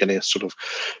get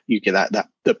that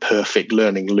the perfect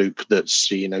learning loop that's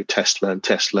test learn,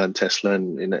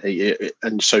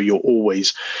 and so you're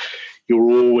always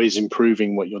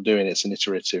improving what you're doing. It's an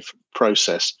iterative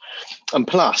process. And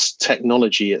plus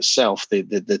technology itself,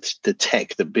 the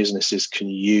tech that businesses can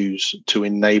use to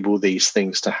enable these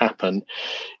things to happen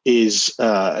is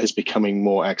becoming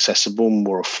more accessible,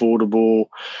 more affordable,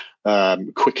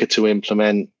 quicker to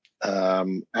implement.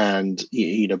 And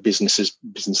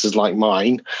businesses like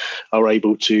mine are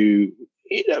able to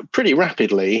pretty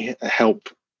rapidly help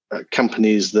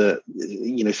companies that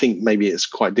think maybe it's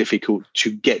quite difficult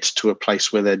to get to a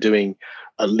place where they're doing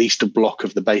at least a block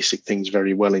of the basic things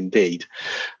very well indeed.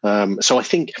 So I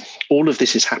think all of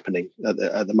this is happening at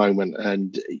the moment,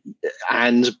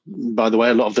 and by the way,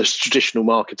 a lot of those traditional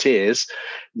marketeers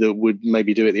that would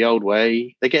maybe do it the old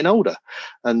way, they're getting older,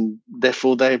 and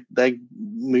therefore they're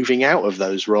moving out of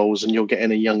those roles, and you're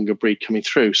getting a younger breed coming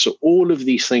through. So all of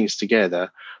these things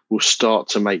together will start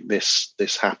to make this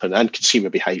happen, and consumer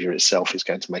behavior itself is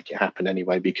going to make it happen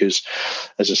anyway, because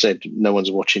as I said, no one's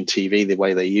watching TV the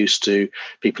way they used to.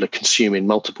 People are consuming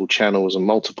multiple channels and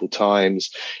multiple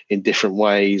times in different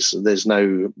ways. There's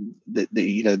no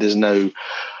there's no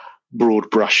broad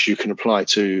brush you can apply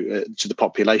to the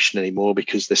population anymore,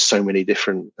 because there's so many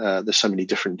different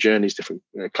journeys, different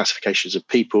classifications of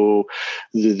people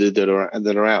that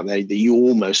are out there, that you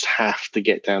almost have to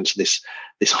get down to this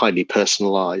highly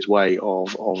personalized way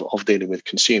of dealing with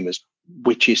consumers,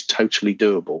 which is totally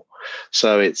doable.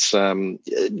 So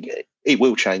it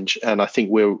will change, and I think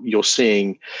you're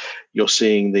seeing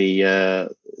the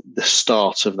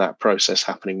start of that process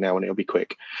happening now, and it'll be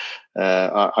quick.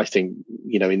 I think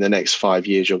in the next 5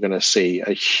 years you're going to see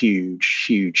a huge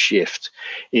shift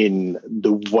in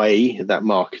the way that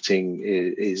marketing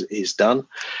is done,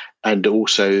 and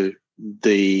also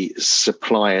the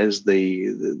suppliers,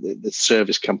 the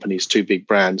service companies to big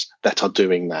brands that are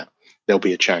doing that. There'll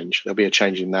be a change. There'll be a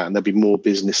change in that, and there'll be more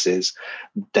businesses,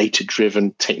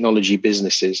 data-driven technology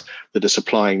businesses, that are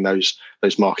supplying those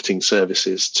marketing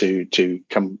services to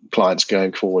clients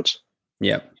going forwards.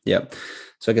 Yeah.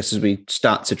 So I guess as we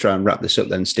start to try and wrap this up,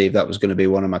 then, Steve, that was going to be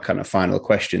one of my kind of final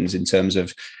questions in terms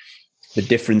of the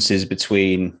differences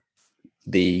between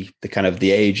the kind of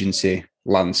the agency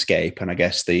landscape and I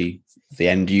guess the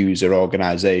end user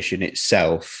organization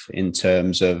itself, in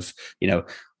terms of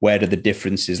where do the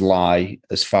differences lie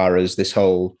as far as this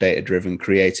whole data-driven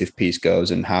creative piece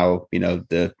goes, and how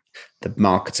the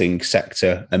marketing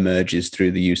sector emerges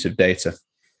through the use of data?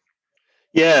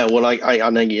 Yeah, well,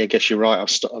 I guess you're right. I've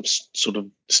sort of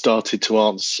started to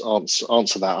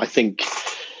answer that. I think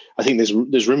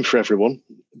there's room for everyone,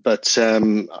 but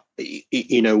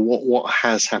what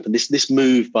has happened, this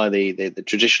move by the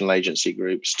traditional agency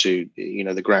groups to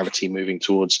the gravity moving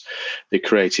towards the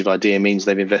creative idea means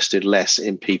they've invested less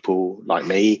in people like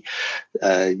me,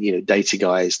 data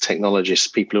guys, technologists,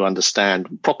 people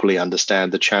who properly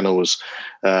understand the channels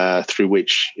through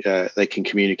which they can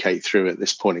communicate through at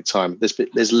this point in time.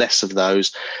 There's less of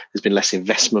those. There's been less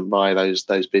investment by those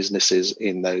businesses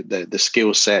in the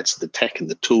skill sets, the tech and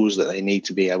the tools that they need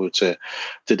to be able to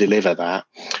deliver that.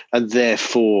 And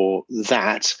therefore,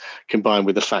 that combined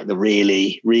with the fact that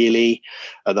really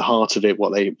at the heart of it,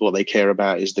 what they care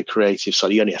about is the creative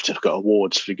side. You only have to look at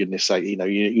awards, for goodness sake.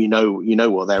 You know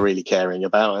what they're really caring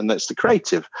about, and that's the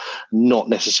creative, not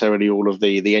necessarily all of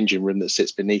the engine room that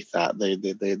sits beneath that,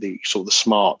 the sort of the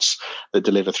smarts that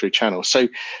deliver through channels. So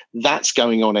that's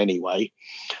going on anyway.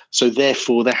 So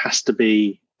therefore, there has to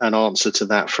be an answer to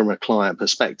that from a client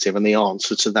perspective, and the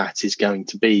answer to that is going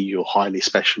to be your highly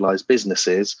specialized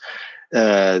businesses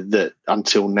that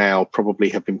until now probably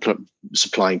have been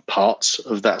supplying parts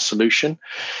of that solution.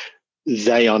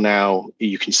 They are now,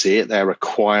 you can see it, they're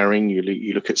acquiring. You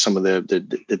look at some of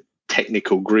the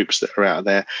technical groups that are out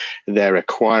there, they're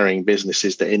acquiring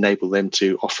businesses that enable them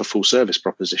to offer full service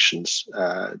propositions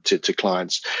to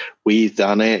clients. We've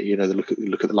done it.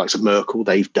 Look at the likes of Merkle,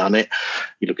 they've done it.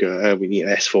 You look at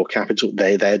S4 Capital,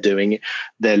 they're doing it.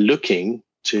 They're looking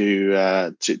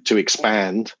to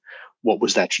expand what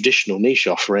was their traditional niche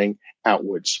offering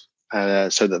outwards,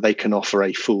 so that they can offer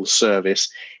a full service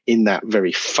in that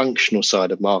very functional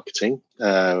side of marketing,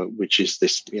 which is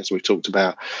this, as we've talked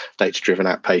about, data-driven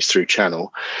at pace through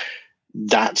channel.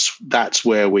 That's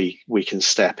where we can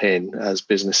step in as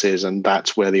businesses, and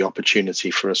that's where the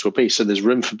opportunity for us will be. So there's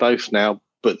room for both now,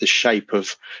 but the shape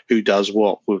of who does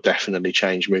what will definitely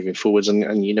change moving forwards.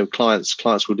 And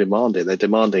clients will demand it. They're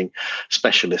demanding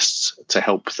specialists to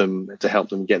help them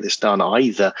get this done,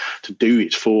 either to do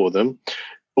it for them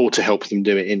or to help them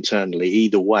do it internally.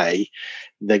 Either way,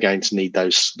 they're going to need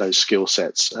those skill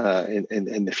sets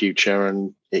in the future.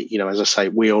 And as I say,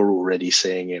 we are already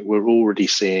seeing it. We're already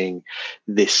seeing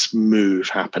this move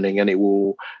happening, and it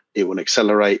will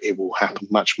accelerate. It will happen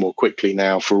much more quickly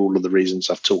now for all of the reasons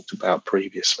I've talked about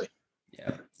previously.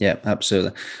 Yeah,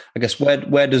 absolutely. I guess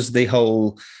where does the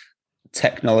whole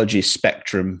technology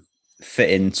spectrum fit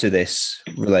into this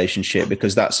relationship?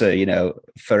 Because that's a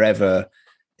forever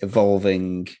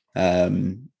evolving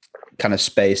kind of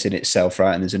space in itself,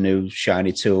 right? And there's a new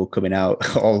shiny tool coming out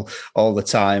all the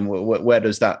time. Where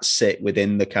does that sit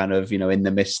within the kind of in the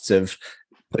midst of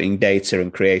putting data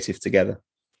and creative together?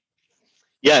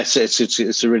 Yes,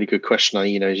 it's a really good question.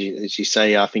 As you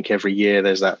say, I think every year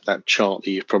there's that chart that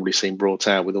you've probably seen brought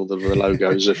out with all the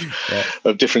logos of Yeah.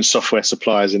 of different software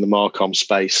suppliers in the Marcom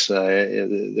space.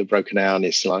 They're broken out, and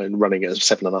it's like running at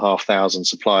 7,500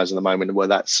 suppliers at the moment. Where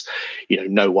that's,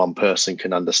 no one person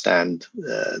can understand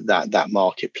that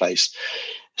marketplace.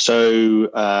 So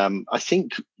I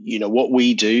think what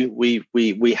we do.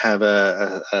 We have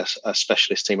a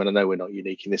specialist team, and I know we're not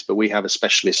unique in this, but we have a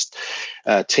specialist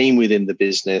team within the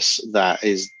business that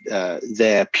is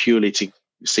there purely to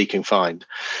seek and find.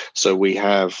 So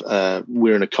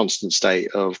we're in a constant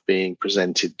state of being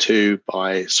presented to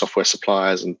by software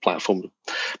suppliers and platform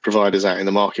providers out in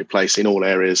the marketplace in all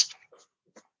areas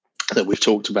that we've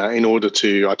talked about. I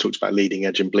talked about leading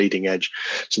edge and bleeding edge,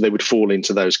 so they would fall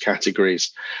into those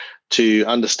categories to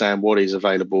understand what is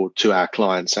available to our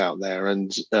clients out there.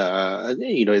 And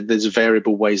there's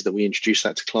variable ways that we introduce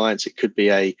that to clients. It could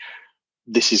be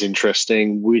this is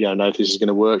interesting, we don't know if this is going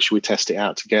to work, should we test it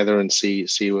out together and see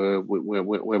where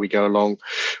we go along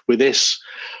with this?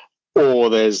 Or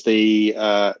there's the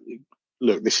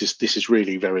look, this is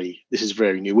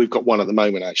very new. We've got one at the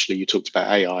moment. Actually, you talked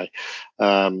about AI.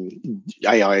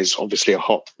 AI is obviously a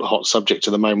hot subject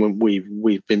at the moment.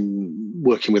 We've been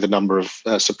working with a number of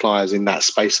suppliers in that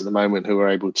space at the moment who are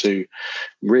able to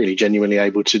really genuinely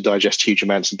able to digest huge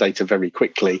amounts of data very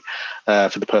quickly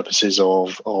for the purposes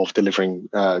of delivering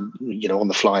on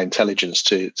the fly intelligence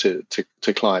to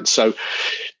clients. So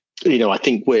I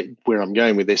think where I'm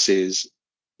going with this is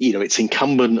it's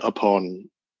incumbent upon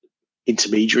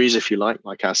intermediaries, if you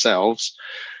like ourselves,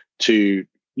 to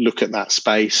look at that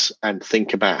space and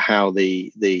think about how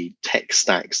the tech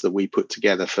stacks that we put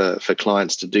together for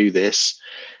clients to do this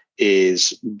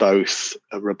is both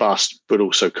robust but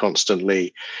also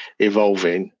constantly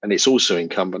evolving. And it's also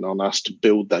incumbent on us to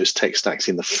build those tech stacks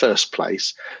in the first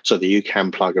place so that you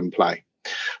can plug and play.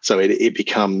 So it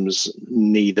becomes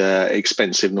neither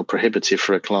expensive nor prohibitive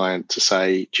for a client to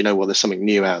say, do you know what, there's something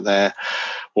new out there,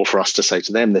 or for us to say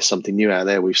to them, there's something new out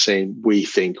there we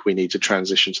think we need to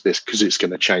transition to this because it's going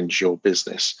to change your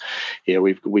business.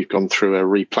 We've gone through a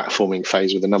replatforming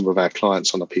phase with a number of our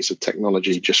clients on a piece of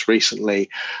technology just recently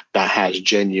that has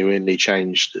genuinely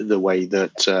changed the way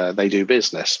that they do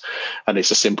business. And it's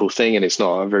a simple thing, and it's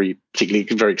not a very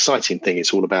exciting thing.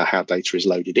 It's all about how data is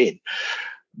loaded in,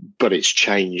 but it's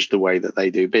changed the way that they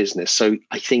do business. So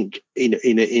I think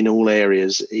in all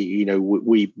areas,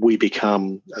 we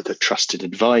become the trusted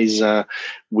advisor,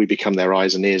 we become their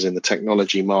eyes and ears in the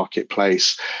technology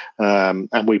marketplace, and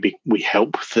we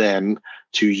help them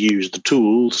to use the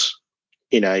tools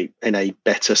in a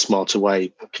better, smarter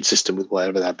way, consistent with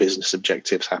whatever their business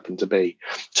objectives happen to be.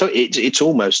 So it's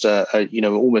almost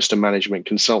almost a management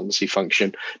consultancy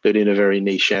function, but in a very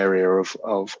niche area of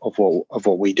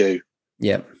what we do.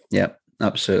 Yeah,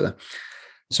 absolutely.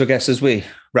 So I guess as we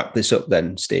wrap this up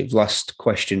then, Steve, last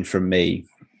question from me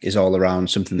is all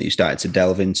around something that you started to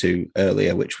delve into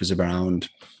earlier, which was around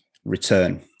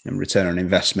return on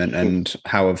investment and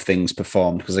how have things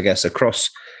performed? Because I guess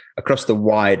across the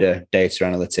wider data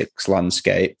analytics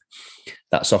landscape,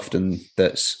 that's something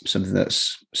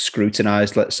that's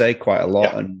scrutinized, let's say, quite a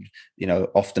lot. Yeah. And,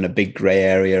 often a big gray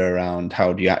area around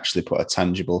how do you actually put a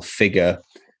tangible figure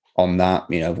on that,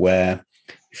 where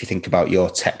if you think about your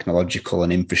technological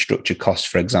and infrastructure costs,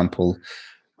 for example,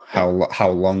 how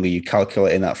long are you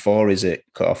calculating that for? Is it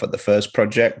cut off at the first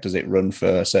project? Does it run for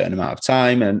a certain amount of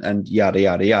time? And yada,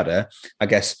 yada, yada. I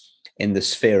guess in the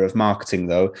sphere of marketing,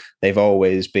 though, they've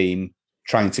always been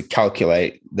trying to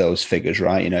calculate those figures,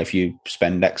 right? If you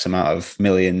spend X amount of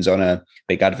millions on a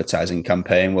big advertising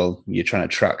campaign, well, you're trying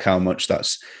to track how much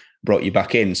that's brought you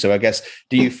back in. So I guess,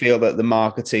 do you feel that the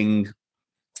marketing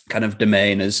kind of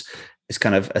domain is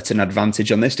kind of at an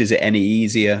advantage on this? Is it any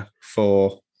easier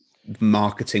for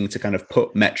marketing to kind of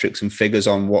put metrics and figures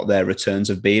on what their returns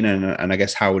have been? And I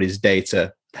guess how is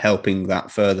data helping that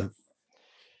further?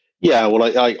 Yeah,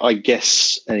 well, I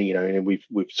guess, and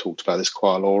we've talked about this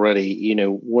quite a lot already.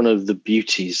 One of the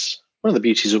beauties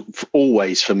of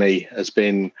always for me has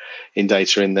been in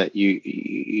data, in that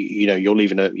you're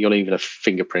leaving a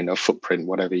fingerprint, a footprint,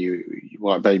 whatever you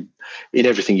want, babe, in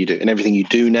everything you do. And everything you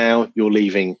do now, you're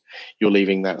leaving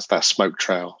that smoke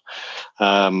trail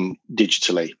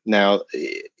digitally. Now,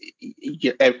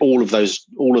 all of those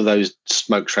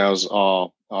smoke trails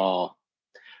are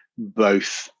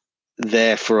both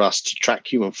there for us to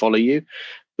track you and follow you,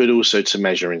 but also to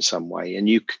measure in some way. And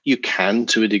you can,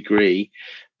 to a degree,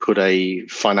 put a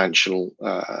financial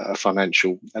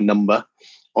number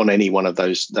on any one of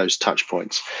those touch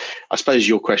points. I suppose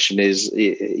your question is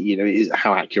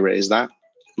how accurate is that?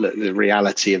 look, the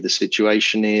reality of the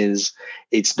situation is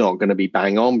it's not going to be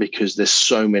bang on, because there's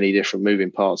so many different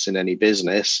moving parts in any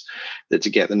business that to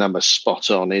get the numbers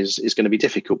spot on is going to be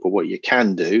difficult. But what you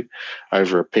can do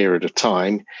over a period of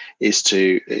time is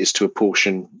to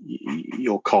apportion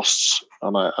your costs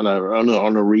on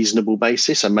a reasonable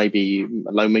basis, and maybe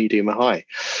low, medium, or high.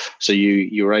 So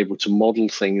you're able to model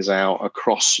things out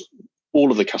across all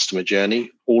of the customer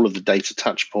journey, all of the data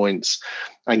touch points,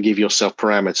 and give yourself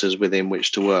parameters within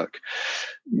which to work,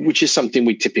 which is something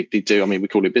we typically do. I mean, we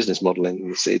call it business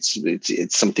modeling.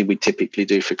 It's something we typically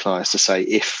do for clients to say,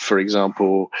 if, for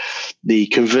example, the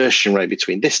conversion rate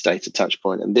between this data touch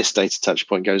point and this data touch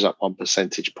point goes up 1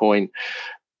 percentage point,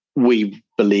 we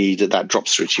believe that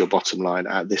drops through to your bottom line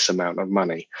at this amount of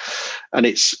money. And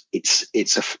it's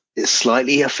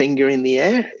slightly a finger in the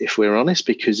air, if we're honest,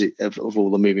 because of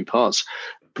all the moving parts,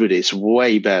 but it's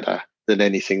way better than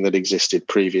anything that existed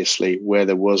previously, where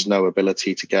there was no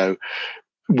ability to go,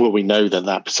 well, we know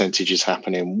that percentage is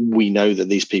happening. We know that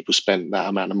these people spent that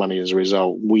amount of money as a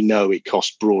result. We know it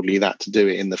costs broadly that to do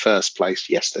it in the first place.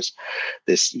 Yes, there's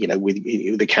with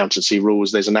the accountancy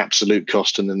rules, there's an absolute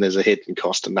cost and then there's a hidden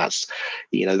cost, and that's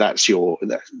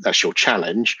your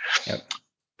challenge. Yep.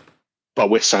 But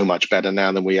we're so much better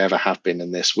now than we ever have been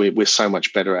in this. We're so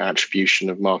much better at attribution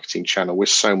of marketing channel. We're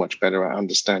so much better at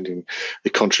understanding the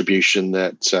contribution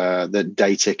that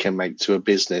data can make to a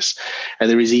business. And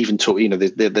there is even talk,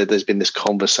 there's been this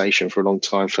conversation for a long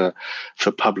time for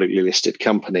publicly listed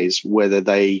companies, whether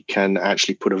they can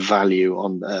actually put a value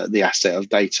on the asset of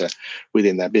data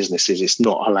within their businesses. It's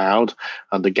not allowed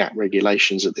under GAAP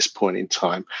regulations at this point in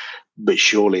time. But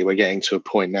surely we're getting to a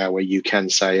point now where you can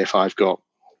say, if I've got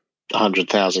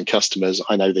 100,000 customers,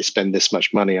 I know they spend this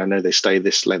much money, I know they stay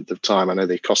this length of time, I know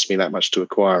they cost me that much to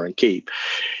acquire and keep.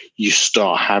 You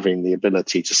start having the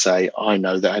ability to say, I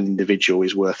know that an individual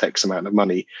is worth X amount of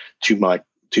money to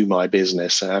my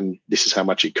business, and this is how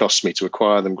much it costs me to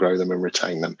acquire them, grow them, and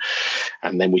retain them.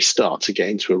 And then we start to get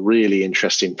into a really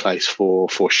interesting place for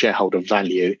shareholder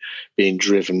value being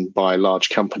driven by large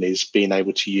companies being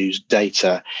able to use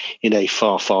data in a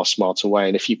far, far smarter way.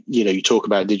 And if you talk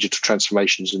about digital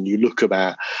transformations and you look at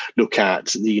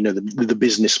the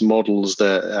business models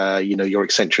that your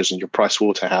Accentures and your Price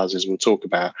Waterhouses will talk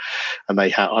about, and they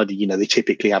have they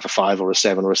typically have a 5 or a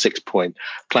 7 or a 6 point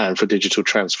plan for digital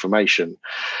transformation.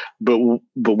 But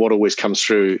what always comes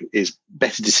through is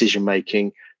better decision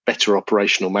making, better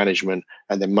operational management,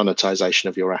 and then monetization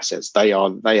of your assets. They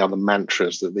are the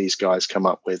mantras that these guys come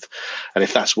up with. And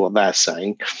if that's what they're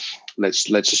saying, let's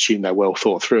assume they're well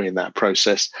thought through in that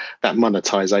process. That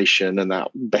monetization and that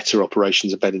better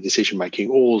operations and better decision making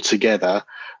all together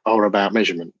are about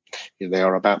measurement. They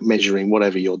are about measuring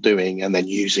whatever you're doing and then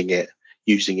using it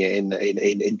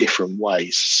in different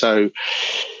ways. So,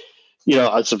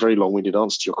 it's a very long-winded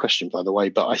answer to your question, by the way,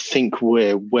 but I think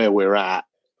where we're at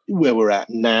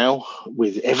now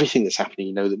with everything that's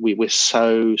happening, that we're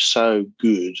so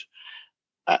good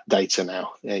at data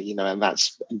now, and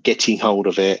that's getting hold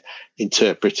of it,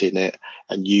 interpreting it,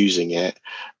 and using it.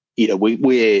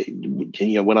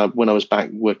 When I was back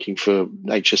working for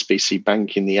HSBC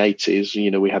Bank in the 80s,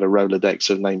 we had a Rolodex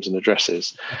of names and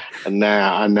addresses, and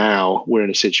now we're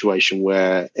in a situation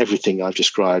where everything I've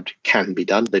described can be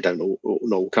done.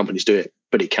 Not all companies do it,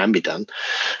 but it can be done,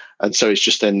 and so it's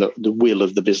just then the will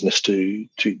of the business to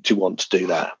want to do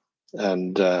that,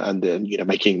 and then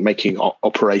making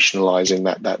operationalizing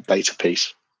that data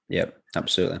piece. Yep,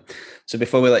 absolutely. So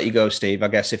before we let you go, Steve, I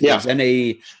guess if there's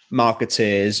any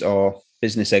marketers or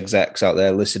business execs out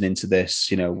there listening to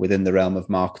this, within the realm of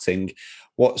marketing,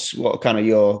 what kind of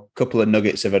your couple of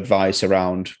nuggets of advice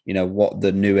around, what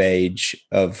the new age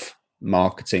of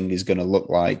marketing is going to look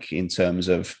like in terms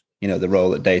of, the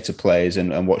role that data plays,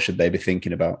 and what should they be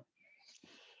thinking about?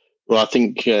 Well, I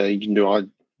think,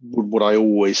 what I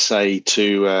always say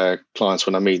to clients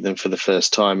when I meet them for the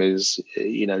first time is,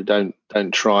 don't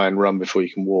try and run before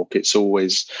you can walk. It's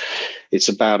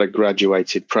about a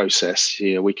graduated process.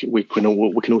 We can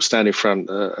all stand in front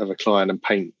of a client and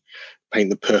paint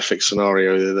the perfect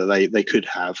scenario that they could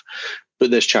have, but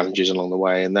there's challenges along the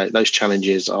way, and those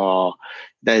challenges are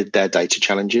they're data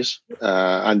challenges,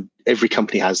 and every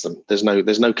company has them. There's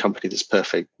no company that's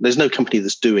perfect. There's no company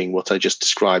that's doing what I just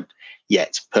described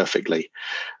yet perfectly.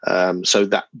 So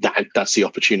that's the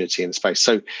opportunity in the space.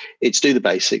 So it's do the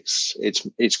basics.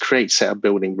 It's create set of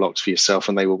building blocks for yourself,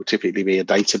 and they will typically be a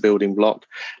data building block,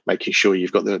 making sure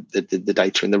you've got the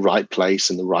data in the right place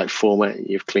and the right format.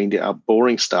 You've cleaned it up.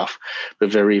 Boring stuff,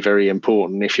 but very, very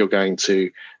important if you're going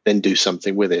to then do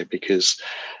something with it, because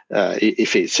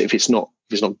If it's not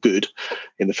good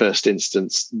in the first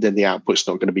instance, then the output's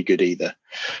not going to be good either.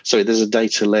 So there's a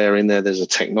data layer in there. There's a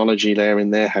technology layer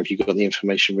in there. Have you got the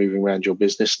information moving around your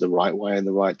business the right way and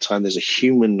the right time? There's a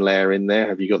human layer in there.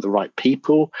 Have you got the right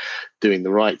people doing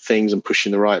the right things and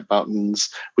pushing the right buttons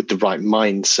with the right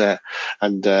mindset?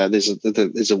 And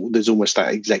there's almost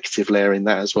that executive layer in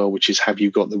that as well, which is, have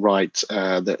you got the right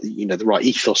the right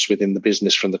ethos within the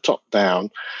business from the top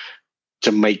down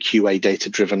to make you a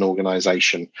data-driven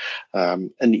organization?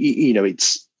 And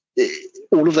it's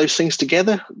all of those things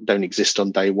together don't exist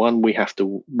on day one. We have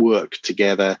to work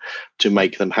together to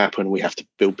make them happen. We have to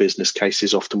build business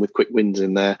cases, often with quick wins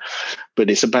in there. But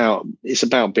it's about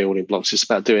building blocks. It's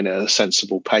about doing it at a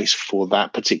sensible pace for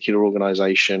that particular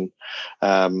organization,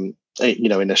 in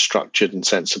a structured and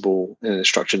sensible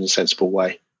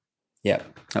way. Yeah,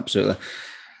 absolutely.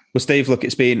 Well, Steve, look,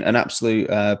 it's been an absolute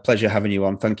pleasure having you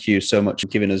on. Thank you so much for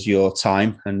giving us your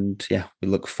time. And yeah, we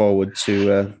look forward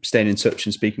to staying in touch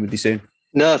and speaking with you soon.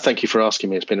 No, thank you for asking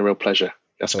me. It's been a real pleasure.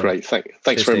 That's great. Thanks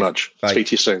Cheers, very Steve. much. Bye. Speak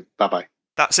to you soon. Bye-bye.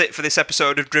 That's it for this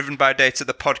episode of Driven by Data,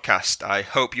 the podcast. I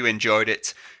hope you enjoyed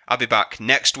it. I'll be back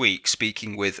next week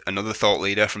speaking with another thought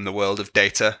leader from the world of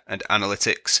data and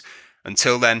analytics.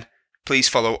 Until then, please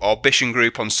follow Orbition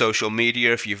Group on social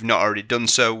media if you've not already done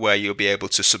so, where you'll be able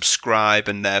to subscribe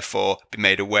and therefore be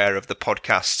made aware of the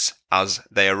podcasts as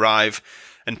they arrive.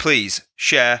 And please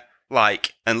share,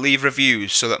 like, and leave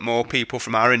reviews so that more people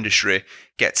from our industry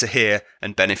get to hear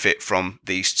and benefit from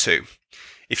these too.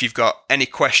 If you've got any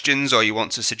questions or you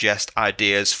want to suggest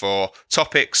ideas for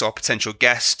topics or potential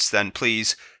guests, then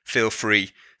please feel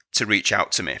free to reach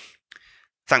out to me.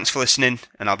 Thanks for listening,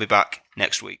 and I'll be back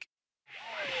next week.